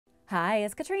Hi,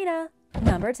 it's Katrina.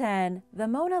 Number 10. The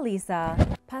Mona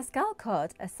Lisa. Pascal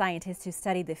Cotte, a scientist who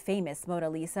studied the famous Mona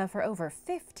Lisa for over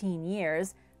 15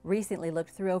 years, recently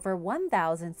looked through over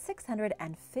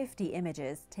 1,650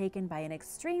 images taken by an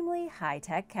extremely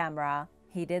high-tech camera.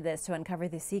 He did this to uncover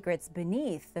the secrets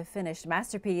beneath the finished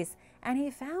masterpiece, and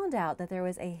he found out that there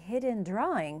was a hidden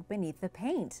drawing beneath the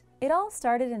paint. It all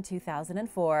started in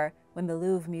 2004, when the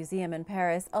Louvre Museum in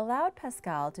Paris allowed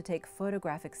Pascal to take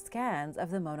photographic scans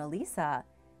of the Mona Lisa.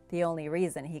 The only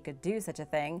reason he could do such a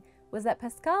thing was that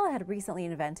Pascal had recently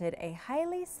invented a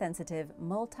highly sensitive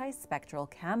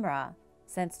multispectral camera.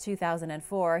 Since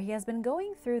 2004, he has been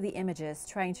going through the images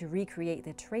trying to recreate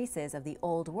the traces of the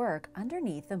old work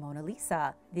underneath the Mona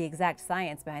Lisa. The exact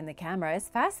science behind the camera is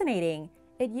fascinating.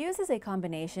 It uses a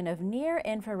combination of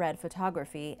near-infrared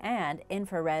photography and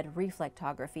infrared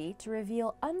reflectography to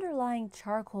reveal underlying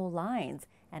charcoal lines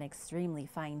and extremely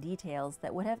fine details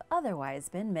that would have otherwise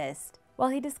been missed. While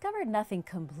he discovered nothing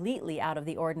completely out of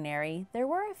the ordinary, there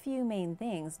were a few main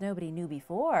things nobody knew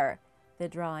before. The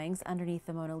drawings underneath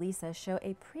the Mona Lisa show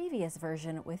a previous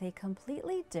version with a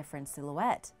completely different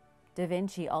silhouette. Da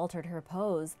Vinci altered her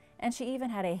pose, and she even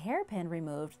had a hairpin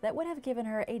removed that would have given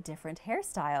her a different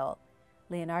hairstyle.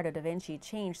 Leonardo da Vinci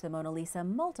changed the Mona Lisa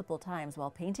multiple times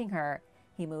while painting her.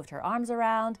 He moved her arms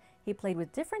around, he played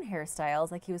with different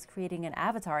hairstyles like he was creating an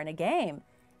avatar in a game,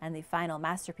 and the final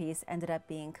masterpiece ended up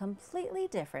being completely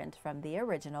different from the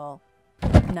original.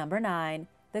 Number 9.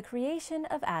 The Creation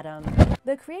of Adam.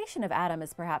 The Creation of Adam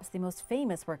is perhaps the most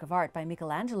famous work of art by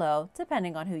Michelangelo,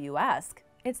 depending on who you ask.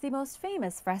 It's the most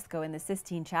famous fresco in the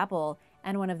Sistine Chapel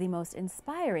and one of the most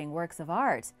inspiring works of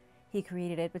art. He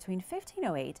created it between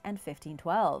 1508 and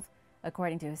 1512.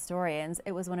 According to historians,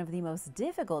 it was one of the most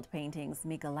difficult paintings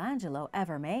Michelangelo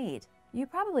ever made. You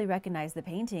probably recognize the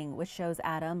painting, which shows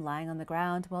Adam lying on the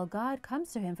ground while God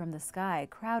comes to him from the sky,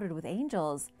 crowded with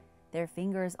angels. Their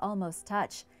fingers almost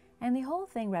touch, and the whole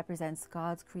thing represents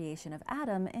God's creation of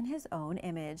Adam in his own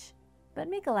image. But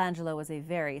Michelangelo was a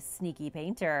very sneaky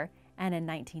painter, and in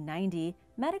 1990,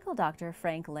 medical doctor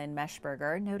Frank Lynn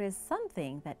Meshberger noticed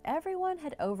something that everyone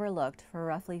had overlooked for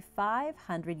roughly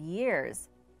 500 years.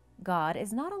 God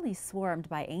is not only swarmed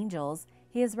by angels,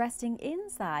 he is resting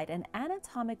inside an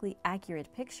anatomically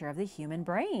accurate picture of the human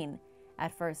brain.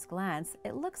 At first glance,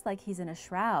 it looks like he's in a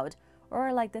shroud,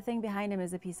 or like the thing behind him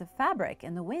is a piece of fabric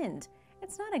in the wind.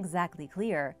 It's not exactly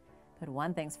clear, but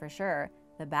one thing's for sure,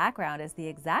 the background is the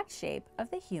exact shape of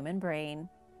the human brain.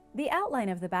 The outline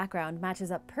of the background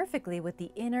matches up perfectly with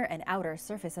the inner and outer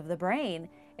surface of the brain,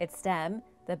 its stem,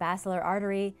 the basilar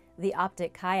artery, the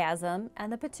optic chiasm,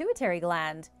 and the pituitary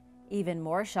gland. Even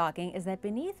more shocking is that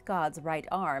beneath God's right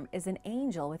arm is an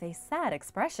angel with a sad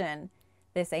expression.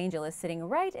 This angel is sitting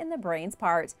right in the brain's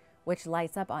part, which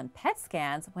lights up on PET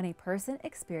scans when a person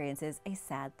experiences a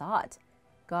sad thought.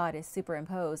 God is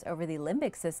superimposed over the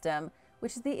limbic system,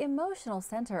 which is the emotional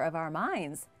center of our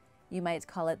minds. You might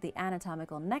call it the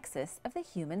anatomical nexus of the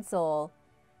human soul.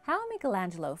 How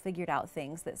Michelangelo figured out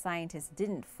things that scientists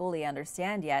didn't fully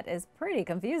understand yet is pretty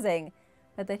confusing,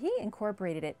 but that he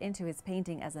incorporated it into his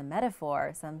painting as a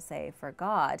metaphor, some say for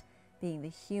God, being the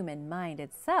human mind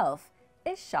itself,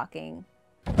 is shocking.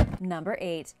 Number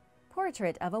 8.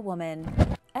 Portrait of a Woman.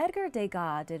 Edgar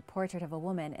Degas did Portrait of a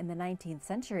Woman in the 19th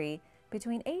century,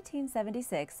 between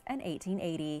 1876 and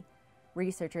 1880.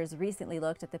 Researchers recently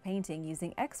looked at the painting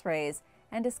using X-rays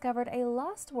and discovered a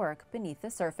lost work beneath the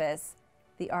surface.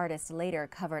 The artist later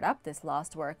covered up this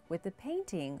lost work with the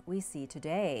painting we see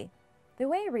today. The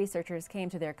way researchers came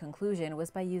to their conclusion was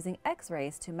by using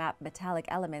X-rays to map metallic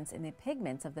elements in the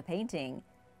pigments of the painting.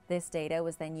 This data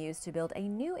was then used to build a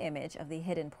new image of the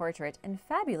hidden portrait in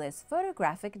fabulous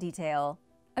photographic detail.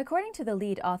 According to the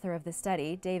lead author of the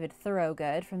study, David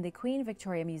Thorogood from the Queen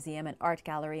Victoria Museum and Art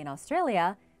Gallery in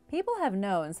Australia, people have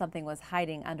known something was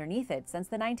hiding underneath it since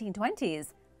the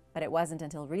 1920s, but it wasn't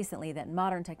until recently that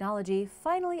modern technology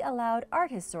finally allowed art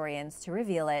historians to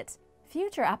reveal it.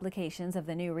 Future applications of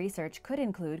the new research could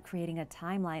include creating a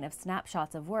timeline of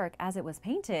snapshots of work as it was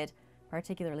painted,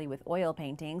 particularly with oil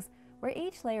paintings, where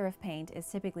each layer of paint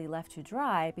is typically left to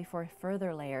dry before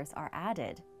further layers are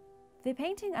added. The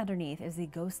painting underneath is the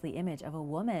ghostly image of a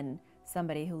woman,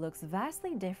 somebody who looks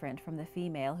vastly different from the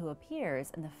female who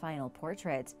appears in the final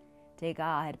portrait.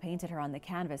 Degas had painted her on the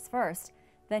canvas first,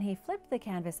 then he flipped the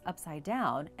canvas upside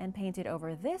down and painted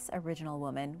over this original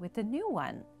woman with the new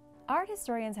one. Art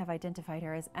historians have identified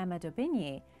her as Emma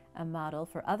d'Aubigny, a model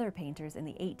for other painters in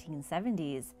the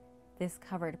 1870s. This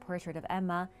covered portrait of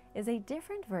Emma is a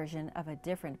different version of a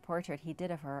different portrait he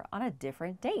did of her on a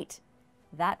different date.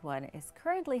 That one is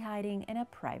currently hiding in a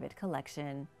private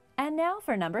collection. And now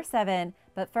for number 7.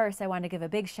 But first, I want to give a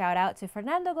big shout out to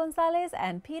Fernando Gonzalez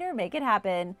and Peter Make It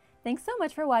Happen. Thanks so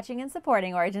much for watching and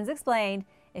supporting Origins Explained.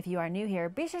 If you are new here,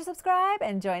 be sure to subscribe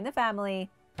and join the family.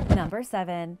 Number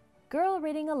 7. Girl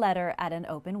reading a letter at an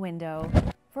open window.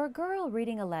 For a girl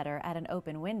reading a letter at an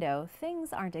open window,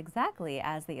 things aren't exactly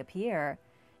as they appear.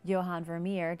 Johann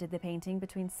Vermeer did the painting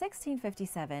between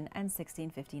 1657 and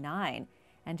 1659,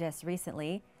 and just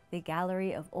recently, the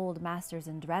Gallery of Old Masters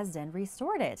in Dresden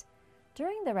restored it.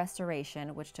 During the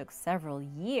restoration, which took several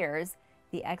years,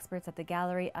 the experts at the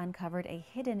gallery uncovered a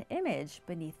hidden image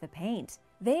beneath the paint.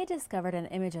 They discovered an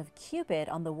image of Cupid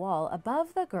on the wall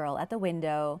above the girl at the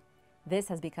window. This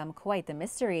has become quite the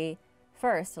mystery.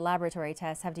 First, laboratory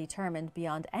tests have determined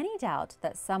beyond any doubt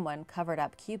that someone covered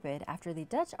up Cupid after the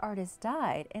Dutch artist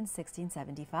died in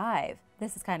 1675.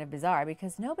 This is kind of bizarre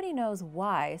because nobody knows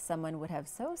why someone would have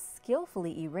so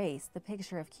skillfully erased the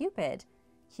picture of Cupid.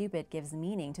 Cupid gives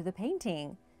meaning to the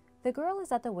painting. The girl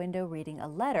is at the window reading a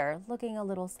letter, looking a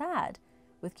little sad.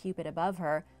 With Cupid above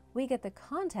her, we get the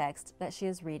context that she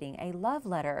is reading a love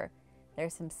letter.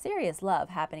 There's some serious love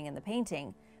happening in the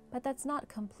painting, but that's not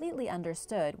completely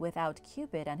understood without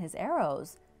Cupid and his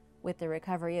arrows. With the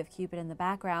recovery of Cupid in the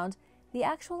background, the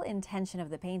actual intention of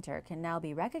the painter can now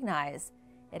be recognized.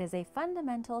 It is a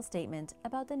fundamental statement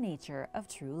about the nature of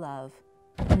true love.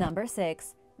 Number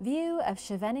 6. View of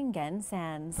Scheveningen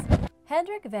Sands.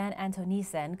 Hendrik van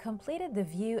Antonissen completed the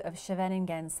view of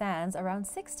Scheveningen Sands around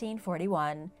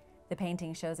 1641. The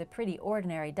painting shows a pretty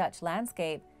ordinary Dutch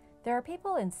landscape. There are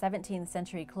people in 17th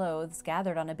century clothes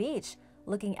gathered on a beach,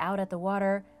 looking out at the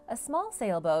water, a small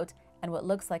sailboat, and what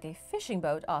looks like a fishing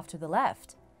boat off to the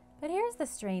left. But here's the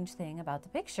strange thing about the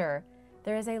picture.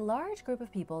 There is a large group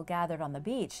of people gathered on the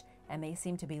beach, and they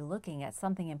seem to be looking at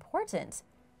something important.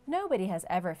 Nobody has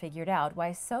ever figured out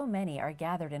why so many are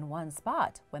gathered in one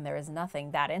spot when there is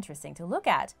nothing that interesting to look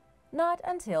at. Not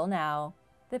until now.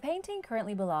 The painting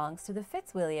currently belongs to the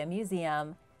Fitzwilliam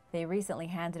Museum. They recently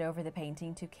handed over the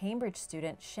painting to Cambridge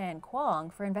student Shan Kwong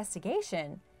for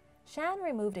investigation. Shan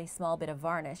removed a small bit of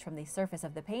varnish from the surface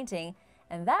of the painting,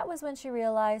 and that was when she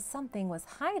realized something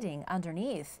was hiding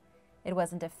underneath. It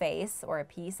wasn't a face or a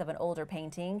piece of an older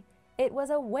painting. It was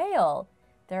a whale.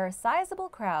 There are sizable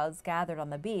crowds gathered on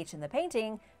the beach in the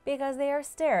painting because they are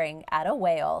staring at a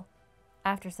whale.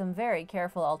 After some very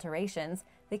careful alterations,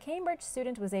 the Cambridge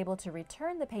student was able to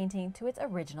return the painting to its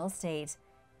original state.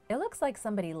 It looks like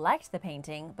somebody liked the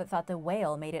painting but thought the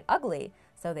whale made it ugly,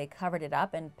 so they covered it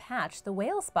up and patched the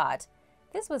whale spot.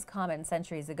 This was common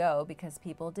centuries ago because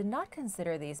people did not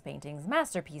consider these paintings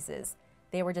masterpieces.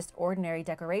 They were just ordinary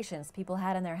decorations people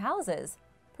had in their houses.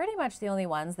 Pretty much the only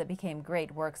ones that became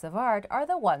great works of art are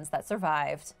the ones that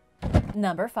survived.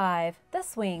 Number 5. The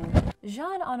Swing.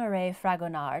 Jean-Honoré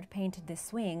Fragonard painted the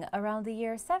Swing around the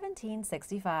year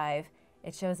 1765.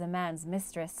 It shows a man's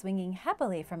mistress swinging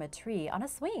happily from a tree on a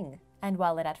swing. And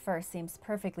while it at first seems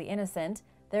perfectly innocent,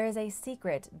 there is a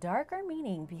secret, darker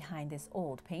meaning behind this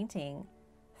old painting.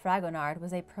 Fragonard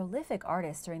was a prolific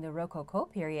artist during the Rococo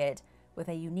period, with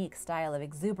a unique style of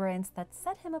exuberance that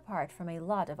set him apart from a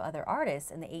lot of other artists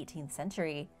in the 18th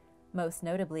century. Most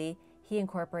notably, he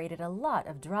incorporated a lot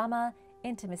of drama,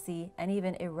 intimacy, and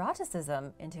even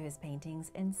eroticism into his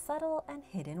paintings in subtle and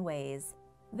hidden ways.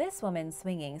 This woman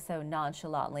swinging so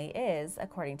nonchalantly is,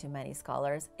 according to many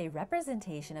scholars, a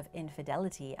representation of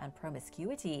infidelity and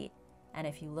promiscuity. And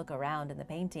if you look around in the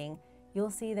painting, you'll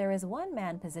see there is one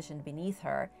man positioned beneath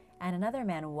her and another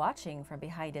man watching from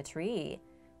behind a tree.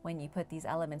 When you put these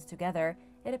elements together,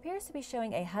 it appears to be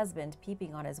showing a husband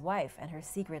peeping on his wife and her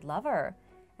secret lover.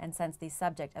 And since the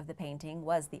subject of the painting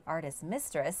was the artist's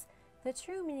mistress, the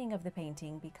true meaning of the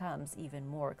painting becomes even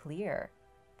more clear.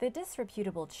 The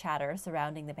disreputable chatter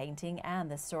surrounding the painting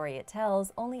and the story it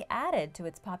tells only added to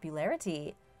its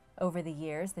popularity. Over the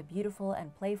years, the beautiful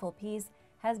and playful piece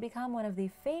has become one of the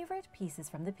favorite pieces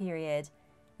from the period.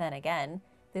 Then again,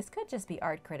 this could just be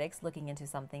art critics looking into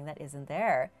something that isn't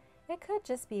there. It could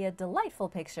just be a delightful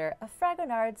picture of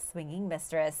Fragonard's swinging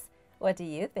mistress. What do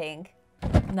you think?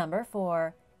 Number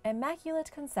 4.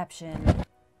 Immaculate Conception.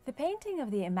 The painting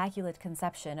of the Immaculate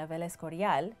Conception of El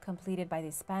Escorial, completed by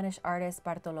the Spanish artist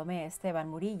Bartolomé Esteban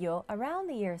Murillo around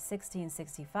the year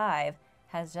 1665,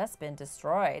 has just been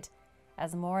destroyed.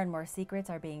 As more and more secrets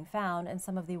are being found in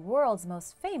some of the world's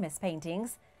most famous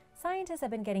paintings, scientists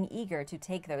have been getting eager to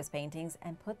take those paintings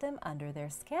and put them under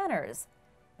their scanners.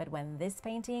 But when this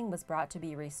painting was brought to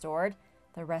be restored,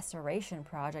 the restoration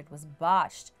project was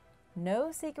botched.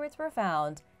 No secrets were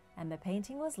found, and the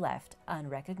painting was left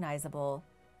unrecognizable.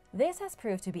 This has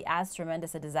proved to be as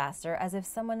tremendous a disaster as if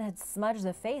someone had smudged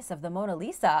the face of the Mona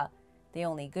Lisa. The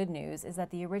only good news is that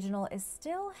the original is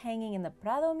still hanging in the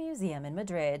Prado Museum in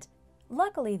Madrid.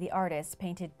 Luckily, the artist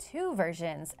painted two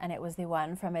versions, and it was the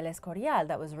one from El Escorial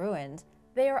that was ruined.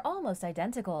 They are almost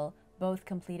identical, both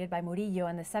completed by Murillo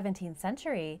in the 17th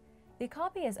century. The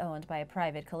copy is owned by a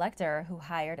private collector who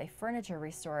hired a furniture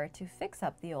restorer to fix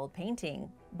up the old painting.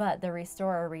 But the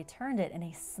restorer returned it in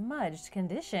a smudged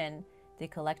condition. The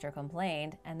collector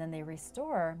complained, and then the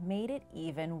restorer made it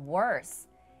even worse.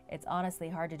 It's honestly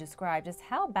hard to describe just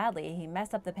how badly he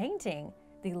messed up the painting.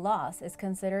 The loss is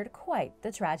considered quite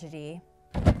the tragedy.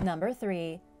 Number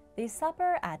 3. The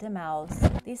Supper at Emmaus.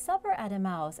 The Supper at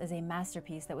Emmaus is a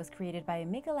masterpiece that was created by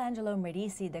Michelangelo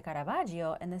Merisi de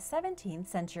Caravaggio in the 17th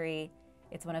century.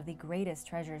 It's one of the greatest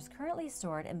treasures currently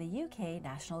stored in the UK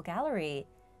National Gallery.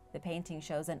 The painting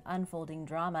shows an unfolding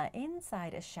drama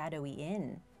inside a shadowy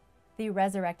inn. The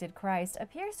resurrected Christ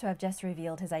appears to have just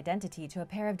revealed his identity to a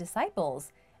pair of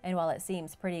disciples, and while it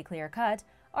seems pretty clear-cut,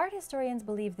 art historians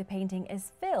believe the painting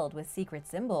is filled with secret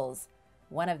symbols.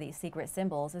 One of these secret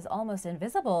symbols is almost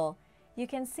invisible. You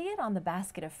can see it on the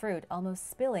basket of fruit almost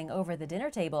spilling over the dinner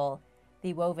table.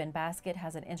 The woven basket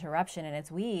has an interruption in its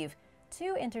weave,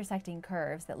 two intersecting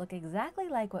curves that look exactly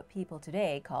like what people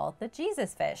today call the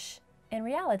Jesus fish. In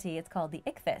reality, it's called the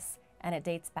ichthys, and it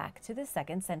dates back to the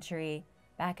 2nd century.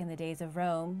 Back in the days of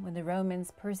Rome, when the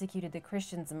Romans persecuted the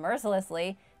Christians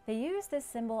mercilessly, they used this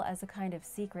symbol as a kind of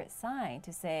secret sign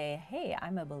to say, hey,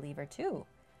 I'm a believer too.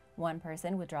 One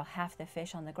person would draw half the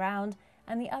fish on the ground,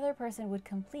 and the other person would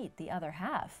complete the other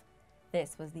half.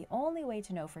 This was the only way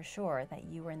to know for sure that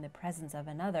you were in the presence of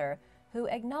another who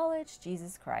acknowledged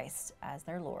Jesus Christ as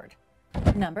their Lord.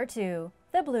 Number 2.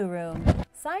 The Blue Room.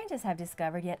 Scientists have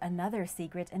discovered yet another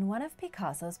secret in one of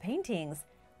Picasso's paintings.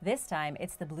 This time,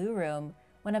 it's the Blue Room,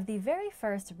 one of the very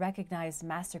first recognized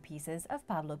masterpieces of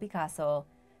Pablo Picasso.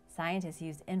 Scientists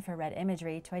used infrared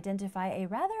imagery to identify a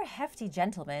rather hefty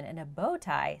gentleman in a bow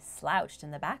tie slouched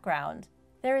in the background.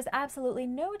 There is absolutely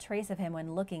no trace of him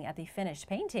when looking at the finished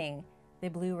painting. The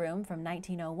Blue Room from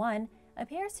 1901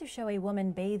 appears to show a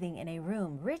woman bathing in a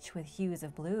room rich with hues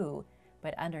of blue.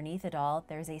 But underneath it all,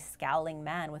 there's a scowling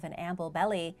man with an ample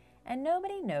belly, and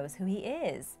nobody knows who he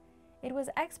is. It was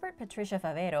expert Patricia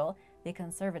Favero, the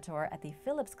conservator at the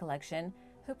Phillips Collection,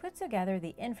 who put together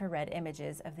the infrared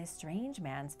images of this strange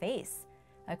man's face.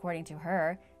 According to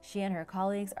her, she and her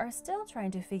colleagues are still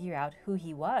trying to figure out who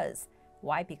he was,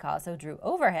 why Picasso drew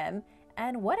over him,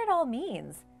 and what it all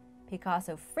means.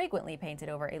 Picasso frequently painted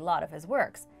over a lot of his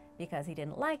works because he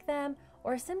didn't like them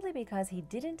or simply because he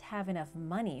didn't have enough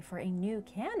money for a new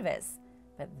canvas.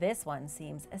 But this one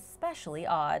seems especially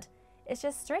odd. It's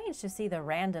just strange to see the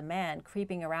random man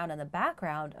creeping around in the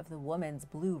background of the woman's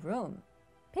blue room.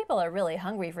 People are really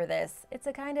hungry for this. It's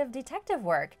a kind of detective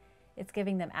work. It's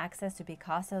giving them access to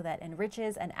Picasso that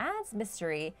enriches and adds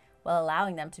mystery while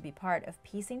allowing them to be part of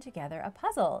piecing together a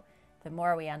puzzle. The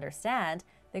more we understand,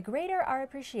 the greater our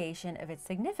appreciation of its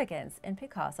significance in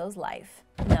Picasso's life.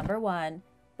 Number 1.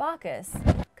 Bacchus.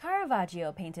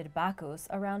 Caravaggio painted Bacchus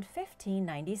around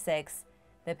 1596.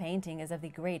 The painting is of the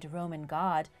great Roman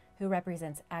god who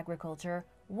represents agriculture,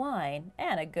 wine,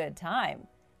 and a good time.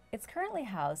 It's currently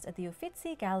housed at the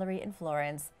Uffizi Gallery in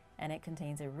Florence, and it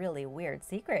contains a really weird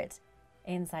secret.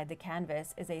 Inside the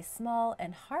canvas is a small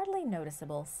and hardly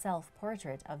noticeable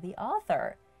self-portrait of the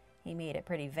author. He made it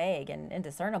pretty vague and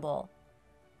indiscernible.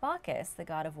 Bacchus, the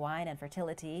god of wine and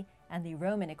fertility, and the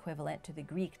Roman equivalent to the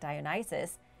Greek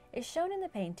Dionysus, is shown in the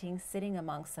painting sitting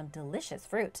amongst some delicious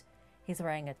fruit. He's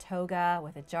wearing a toga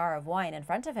with a jar of wine in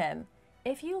front of him.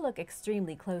 If you look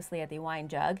extremely closely at the wine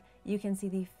jug, you can see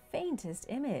the faintest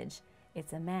image.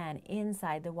 It's a man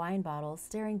inside the wine bottle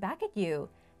staring back at you,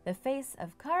 the face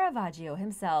of Caravaggio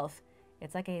himself.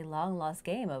 It's like a long-lost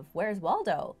game of Where's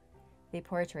Waldo? The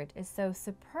portrait is so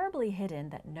superbly hidden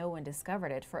that no one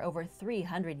discovered it for over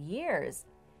 300 years.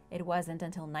 It wasn't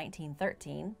until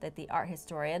 1913 that the art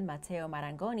historian Matteo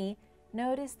Marangoni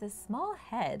noticed the small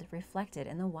head reflected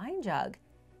in the wine jug.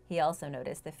 He also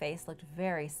noticed the face looked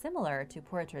very similar to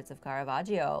portraits of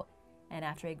Caravaggio, and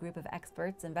after a group of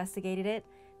experts investigated it,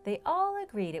 they all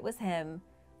agreed it was him,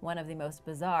 one of the most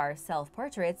bizarre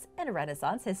self-portraits in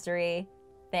Renaissance history.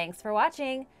 Thanks for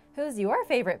watching! Who's your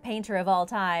favorite painter of all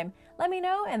time? Let me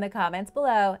know in the comments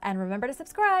below, and remember to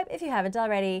subscribe if you haven't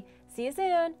already. See you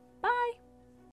soon! Bye!